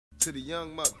to the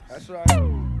young mother. That's right. I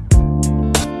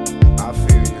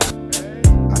feel you.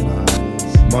 I know how it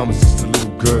is. Mama's just a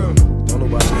little girl. Don't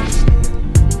nobody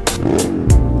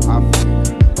understand. I feel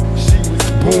you. She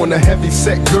was born a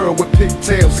heavy-set girl with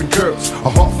pigtails and curls. A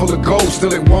heart full of gold,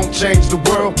 still it won't change the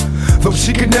world. Though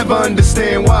she could never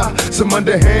understand why some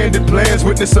underhanded plans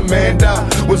witness a man die.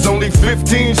 Was only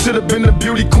 15, should have been a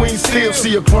beauty queen. Still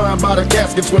see her crying by the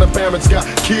caskets when her parents got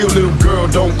killed. Little girl,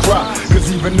 don't cry,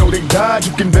 cause even though they died,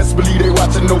 you can best believe they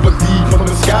watching over thee from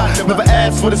the sky. Never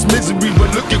asked for this misery,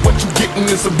 but look at what you getting.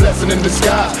 It's a blessing in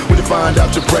disguise. When you find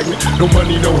out you're pregnant, no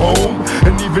money, no home,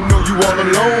 and even though you all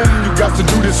alone, you got to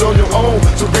do this on your own.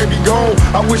 So baby, go.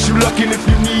 I wish you luck, and if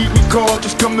you need me, call.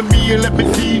 Just come to me and let me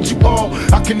feed you all.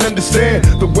 I can understand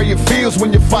the way it feels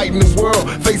when you're fighting this world,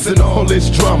 facing all this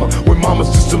drama when mama's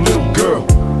just a little girl.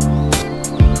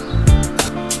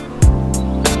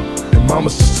 And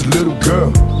mama's just a little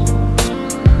girl.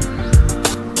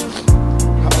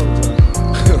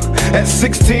 At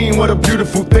 16, what a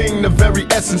beautiful thing, the very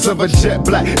essence of a jet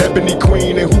black ebony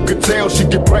queen. And who could tell she'd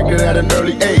get pregnant at an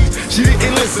early age? She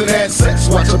didn't listen, had sex,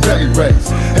 watch her belly raise.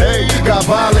 Hey, got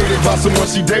violated by someone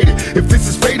she dated. If this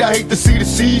is fate, I hate to see the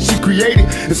seed she created.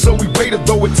 And so we waited,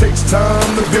 though it takes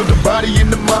time to build the body and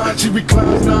the mind. She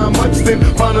reclines 9 months, then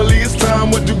finally it's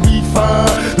time. What do we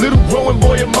find? Little growing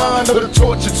boy of mine, of the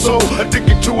tortured soul,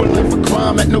 addicted to a life of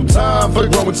crime, at no time for the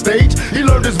growing stage. He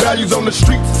learned his values on the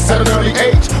streets at an early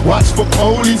age. Watch for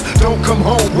police, don't come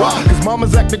home. Why? Cause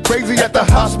mama's acting crazy at the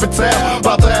hospital,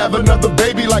 about to have another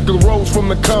baby like a rose from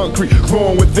the concrete,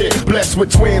 growing with it, blessed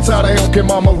with twins. How the hell can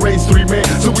mama raise 3 men?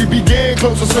 So we began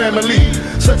close as family.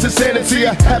 Such insanity,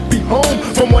 a happy home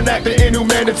from one act of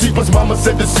inhumanity. Plus mama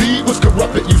said the seed was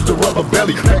corrupted, used to rub her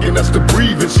belly, begging us to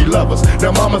breathe, and she love us.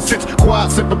 Now mama sits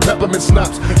quiet, sipping peppermint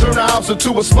schnapps, turn the house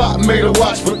into a spot, made her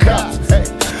watch for cops. Hey,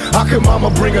 how can mama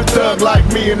bring a thug like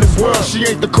me in this world? She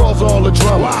ain't the cause of all the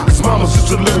drama, cause mama's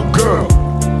just a little girl.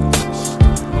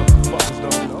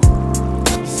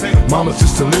 Mama's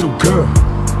just a little girl.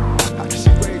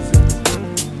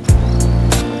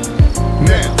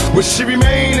 Now, will she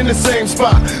remain in the same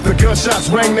spot? The gunshots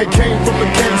rang, they came from the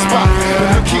candy spot.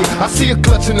 And look here, I see her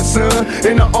clutching the sun.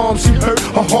 In her arms she hurt,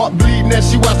 her heart bleeding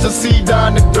as she watched her seed die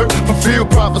in the dirt.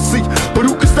 Fulfilled prophecy, but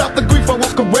who can stop the grief? I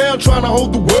walk around trying to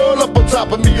hold the world up on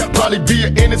top of me. I'd probably be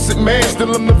an innocent man,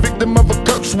 still I'm the victim of a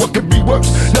curse. What could be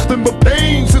worse? Nothing but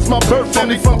pain since my birth.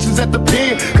 Only functions at the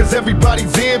pen, cause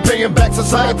everybody's in, paying back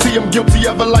society. I'm guilty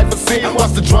of a life of sin.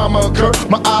 Watch the drama occur,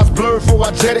 my eyes blurred before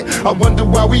I jet it. I wonder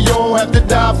why we all have to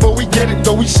die before we get it.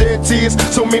 Though we shed tears,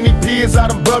 so many peers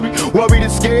out of buried, worried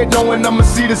and scared, knowing I'ma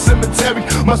see the cemetery.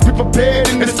 Must be prepared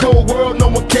in this cold world, no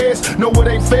one cares. No, it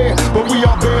ain't fair, but we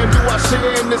all bear and do our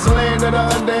share in this land of the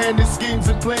underhanded schemes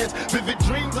and plans. Vivid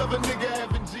dreams of a nigga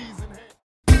having G's in hand.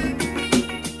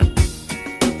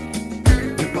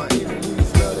 If my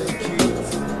enemies love their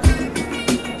kids,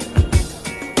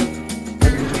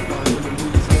 if my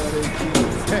enemies love their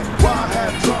kids, hey, why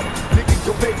have drama? Nigga,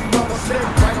 your baby mama said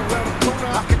right around the corner.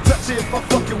 I can touch it if I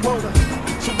fucking wanna.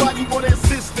 So why you wanna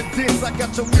insist in this? I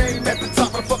got your name at the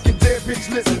top of the fucking dead bitch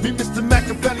list. Me, Mr.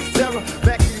 Machiavelli's terror.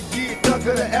 Back in the year, Doug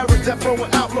of the era. Death row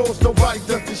with outlaws, nobody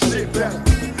does this shit better.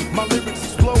 My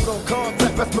lyrics explode on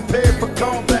contact. Best prepared for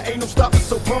combat. Ain't no stopping,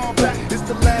 so bomb back. It's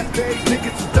the last days,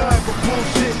 niggas is dying for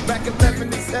bullshit. Back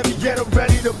 11 is heavy, yet I'm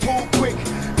ready to pull quick.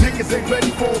 Niggas ain't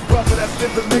ready for a brother that's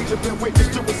living major. Been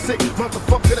witness to a sick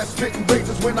motherfucker that's spitting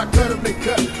razors. When I cut them, they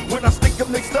cut. When I stick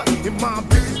them, they stuck. In my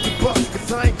business to bust,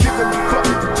 cause I ain't giving a fuck.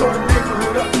 You tore the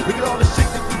neighborhood up. Look at all the shit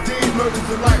that you did. Murders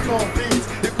and lifelong things.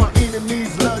 If my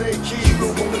enemies love their kids, you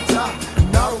don't wanna die.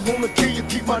 And I don't wanna kill you.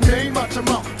 Keep my name out your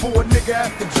mouth. For a nigga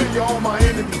after drill you, all my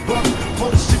enemies bust. All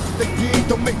the shit that they did,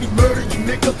 don't make me murder you,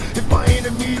 nigga. If my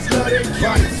enemies love their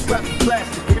kids, wrapped in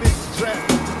plastic. Look at this, is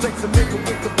drastic. Just takes a nigga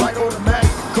with the right automatic.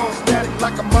 Call static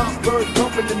like a mouse bird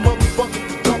jumping and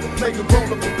motherfucking dumping. Make a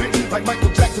roll up a bitch like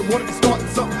Michael Jackson. Wanna be starting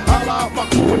something. Holla out my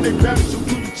crew when they vanish. You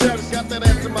do the cherish. Got that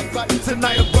ass in my sight.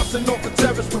 Tonight I'm busting off the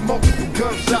terrace with multiple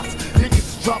gunshots. Niggas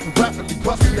is dropping rapidly,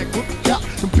 busting that group of yacht.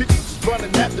 Them bitches is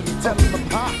running after me, telling them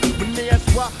high. When they ask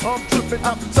why, I'm tripping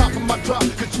out the top of my drop.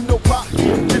 Cause you know why,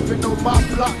 I'm dipping on my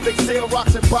block. They sell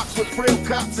rocks and box with frail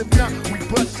cops. If not, we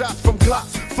bust shots from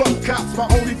Glocks. Fuck cops, my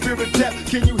only fear of death.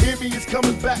 Can you hear me? It's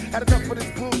coming back. Had enough of this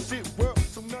bullshit world,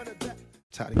 so none of that.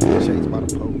 Tired of getting chased by the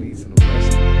police and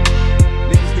arrested.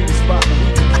 Niggas need a spot where we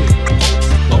can get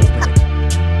open.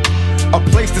 A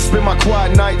place to spend my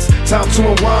quiet nights, time to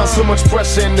unwind. So much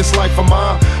pressure in this life of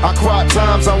mine. I cried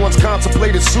times I once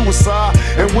contemplated suicide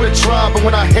and would've tried, but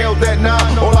when I held that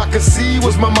knife, all I could see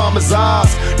was my mama's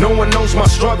eyes. No one knows my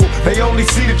struggle, they only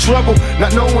see the trouble.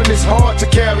 Not knowing it's hard to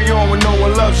carry on when no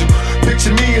one loves you.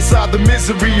 inside the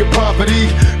misery of poverty.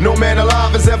 No man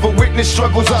alive has ever witnessed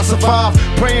struggles I survive.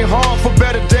 Praying hard for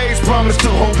better days, promise to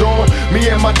hold on. Me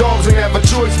and my dogs ain't have a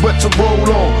choice but to roll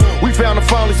on. We found a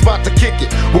finally spot to kick it,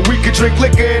 where we could drink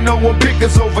liquor and no one pick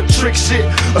us over trick shit.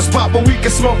 A spot where we can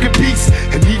smoke in peace,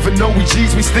 and even though we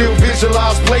G's, we still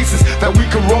visualize places that we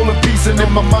can roll in peace. And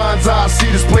in my mind's eye, I see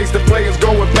this place the players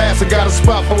going past. I got a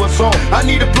spot for us all. I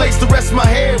need a place to rest my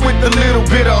head with the little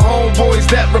bit of homeboys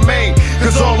that remain,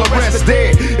 cause all the rest is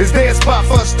dead. Is there a spot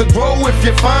for us to grow? If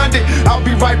you find it, I'll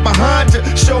be right behind you.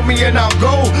 Show me and I'll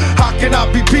go. How can I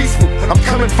be peaceful? I'm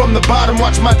coming from the bottom,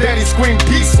 watch my daddy scream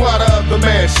peace while the other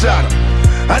man shot him.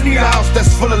 I need a house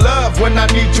that's full of love when I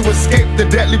need to escape the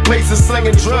deadly places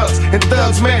slinging drugs in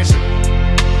Thug's Mansion.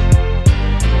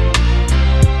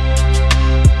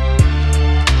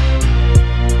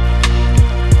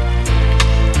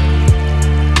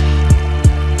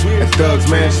 In Thug's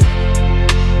Mansion.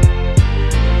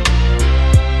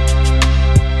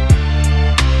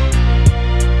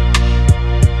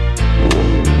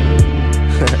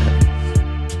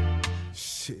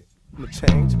 Shit, I'ma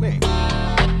change me.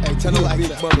 Hey, tell her like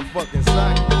big motherfucking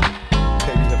sight.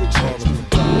 Baby, never change me.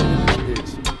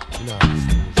 Bitch.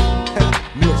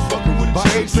 By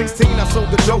age 16, I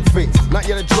sold the dope fiends. Not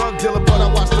yet a drug dealer, but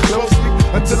I watched the closely.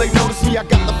 Until they noticed me, I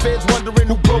got the feds wondering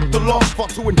who broke the law.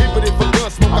 Fuck who inhibited for gun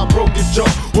smoke, I broke his jaw.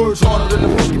 Words harder than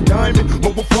a fucking diamond.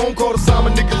 Mobile phone call to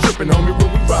Simon, niggas tripping, homie,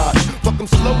 when we ride. Fuck them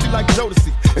slowly like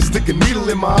Jodeci, and stick a needle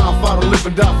in my eye, fight to live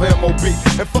and die for MOB.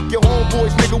 And fuck your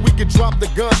homeboys, nigga, we can drop the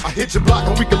gun. I hit your block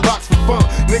and we can box for fun.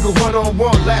 Nigga,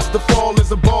 one-on-one, last to fall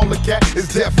is a baller cat.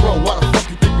 It's death row, why the fuck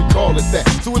you think we call it that?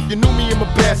 So if you knew me in my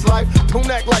past life, don't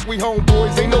act like we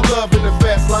homeboys, ain't no love in the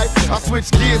fast life. I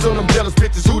switch gears on them jealous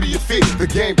bitches, who do you fear? The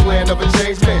game plan of a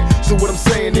changed man. So what I'm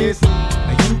saying is,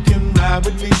 now you can ride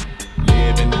with me,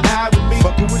 live and die with me,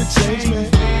 fucking with a change man.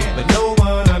 But no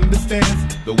one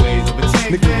understands the ways of a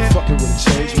change Nigga, man. you fucking with a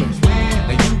change man.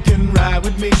 Now you can ride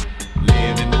with me,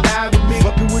 live and die with me,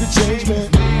 Fucking with a change man.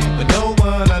 but no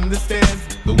one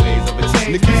understands the ways of a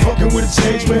change Nigga, you man. fucking with a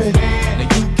change man. Now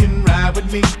you can ride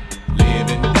with me, live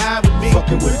and die with me,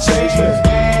 Fucking with a change man.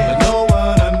 but no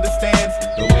one understands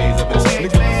the ways of a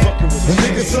change man. The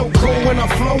nigga so cool when I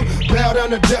flow, bow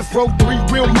down to death row, 3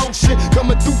 real motion,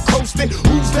 coming through coasting.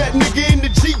 Who's that nigga in the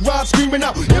G-Ride screaming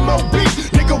out M.O.B.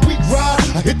 Nigga, we ride.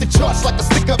 I hit the charts like a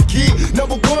stick-up kid,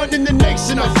 #1 in the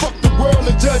nation. I fucked the world,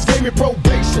 the judge gave me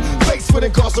probation, faced with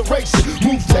incarceration.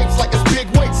 Move tapes like it's big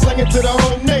weight, slinging to the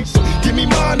whole nation. Give me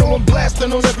mine or I'm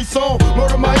blasting on every song.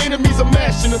 Murder my enemies, I'm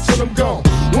mashing until I'm gone.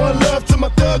 One love to my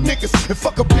thug niggas, and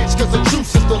fuck a bitch, cause the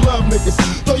truth is to love niggas.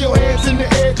 Throw your hands in the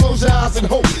air, close your eyes and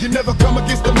hope you never come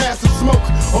against the massive smoke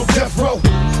on death row.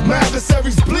 My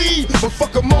adversaries bleed, but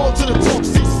fuck them all to the talk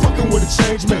seats, fucking with a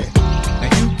change man. Now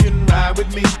you can ride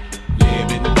with me,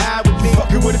 live and die with me,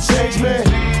 Fucking with a change man.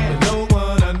 but no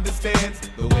one understands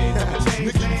the ways of a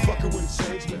change Nigga, man. you fucking with a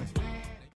change man.